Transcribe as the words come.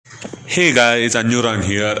Hey guys, Anyuran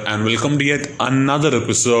here, and welcome to yet another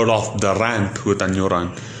episode of The Rant with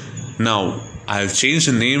Anyuran. Now, I've changed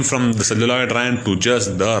the name from the celluloid rant to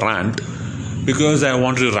just The Rant because I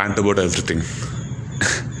wanted to rant about everything.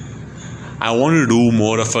 I want to do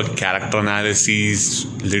more of a character analysis,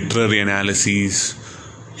 literary analysis,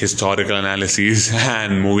 historical analysis,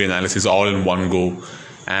 and movie analysis all in one go.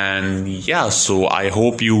 And yeah, so I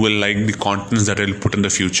hope you will like the contents that I'll put in the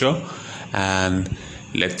future. And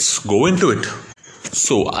let's go into it.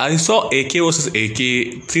 So I saw AK vs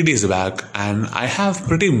AK 3 days back, and I have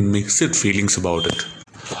pretty mixed feelings about it.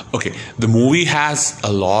 Okay, the movie has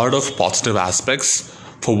a lot of positive aspects.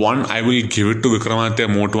 For one, I will give it to Vikramaditya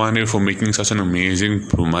Motwane for making such an amazing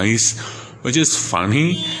premise, which is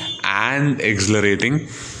funny and exhilarating.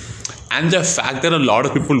 And the fact that a lot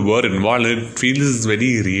of people were involved, it feels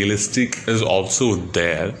very realistic, is also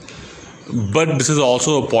there. But this is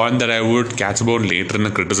also a point that I would catch about later in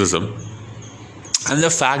the criticism. And the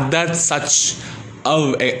fact that such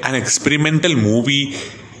an experimental movie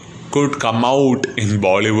could come out in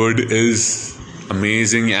Bollywood is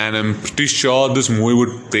amazing, and I'm pretty sure this movie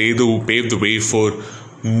would pave the way for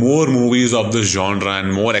more movies of this genre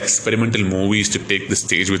and more experimental movies to take the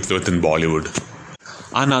stage within Bollywood.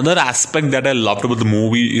 Another aspect that I loved about the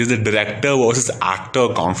movie is the director versus actor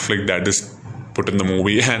conflict that is put in the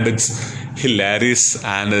movie, and it's hilarious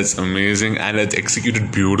and it's amazing and it's executed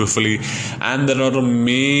beautifully, and there are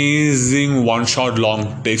amazing one-shot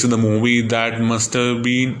long takes in the movie that must have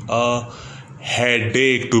been a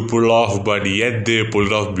headache to pull off, but yet they pulled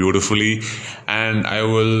it off beautifully, and I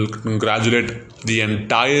will congratulate the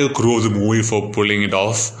entire crew of the movie for pulling it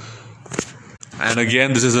off. And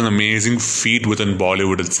again, this is an amazing feat within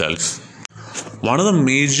Bollywood itself. One of the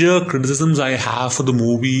major criticisms I have for the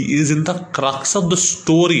movie is in the crux of the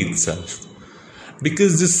story itself,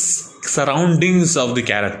 because this surroundings of the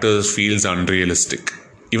characters feels unrealistic.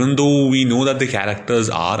 Even though we know that the characters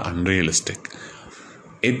are unrealistic,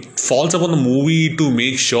 it falls upon the movie to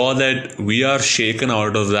make sure that we are shaken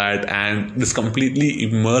out of that and is completely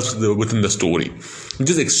immersed within the story, which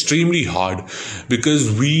is extremely hard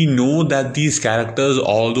because we know that these characters,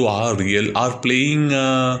 although are real, are playing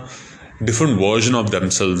a different version of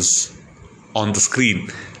themselves on the screen.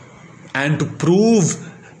 And to prove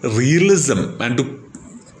realism and to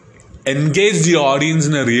engage the audience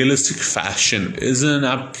in a realistic fashion is an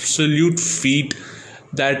absolute feat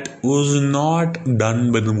that was not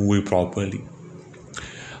done by the movie properly.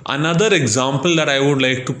 Another example that I would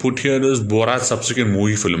like to put here is Borat's subsequent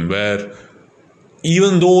movie film, where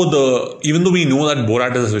even though we know that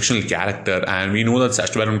Borat is a fictional character and we know that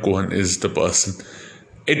Sacha Baron Cohen is the person,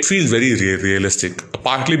 it feels very realistic,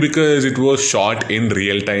 partly because it was shot in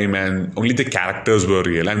real time and only the characters were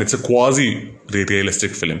real, and it's a quasi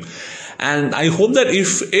realistic film. And I hope that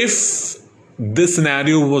if this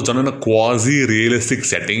scenario was done in a quasi realistic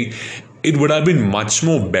setting, it would have been much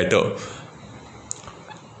more better.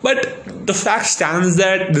 But the fact stands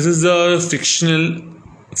that this is a fictional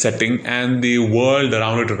setting and the world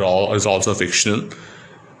around it all is also fictional,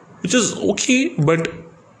 which is okay. But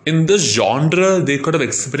in this genre, they could have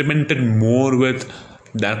experimented more with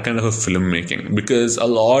that kind of a filmmaking, because a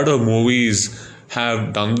lot of movies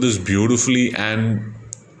have done this beautifully, and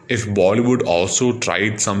if Bollywood also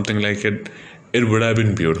tried something like it, it would have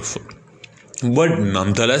been beautiful. But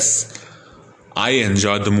nonetheless, I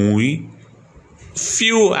enjoyed the movie.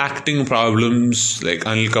 Few acting problems, like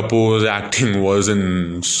Anil Kapoor's acting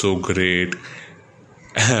wasn't so great,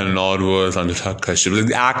 and nor was Anurag Kashyap.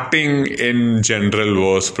 The acting in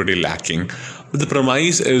general was pretty lacking, but the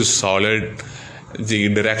premise is solid.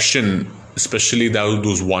 The direction, especially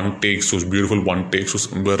those one takes, those beautiful one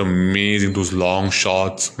takes, were amazing. Those long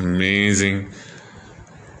shots, amazing.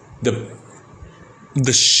 The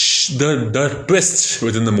twist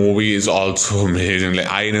within the movie is also amazing.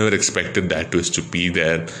 Like, I never expected that twist to be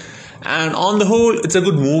there. And on the whole, it's a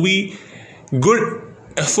good movie. Good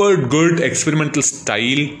effort, good experimental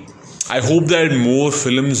style. I hope that more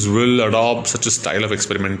films will adopt such a style of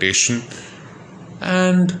experimentation.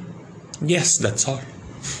 And yes, that's all.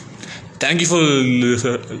 Thank you for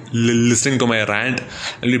listening to my rant.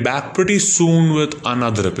 I'll be back pretty soon with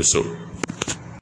another episode.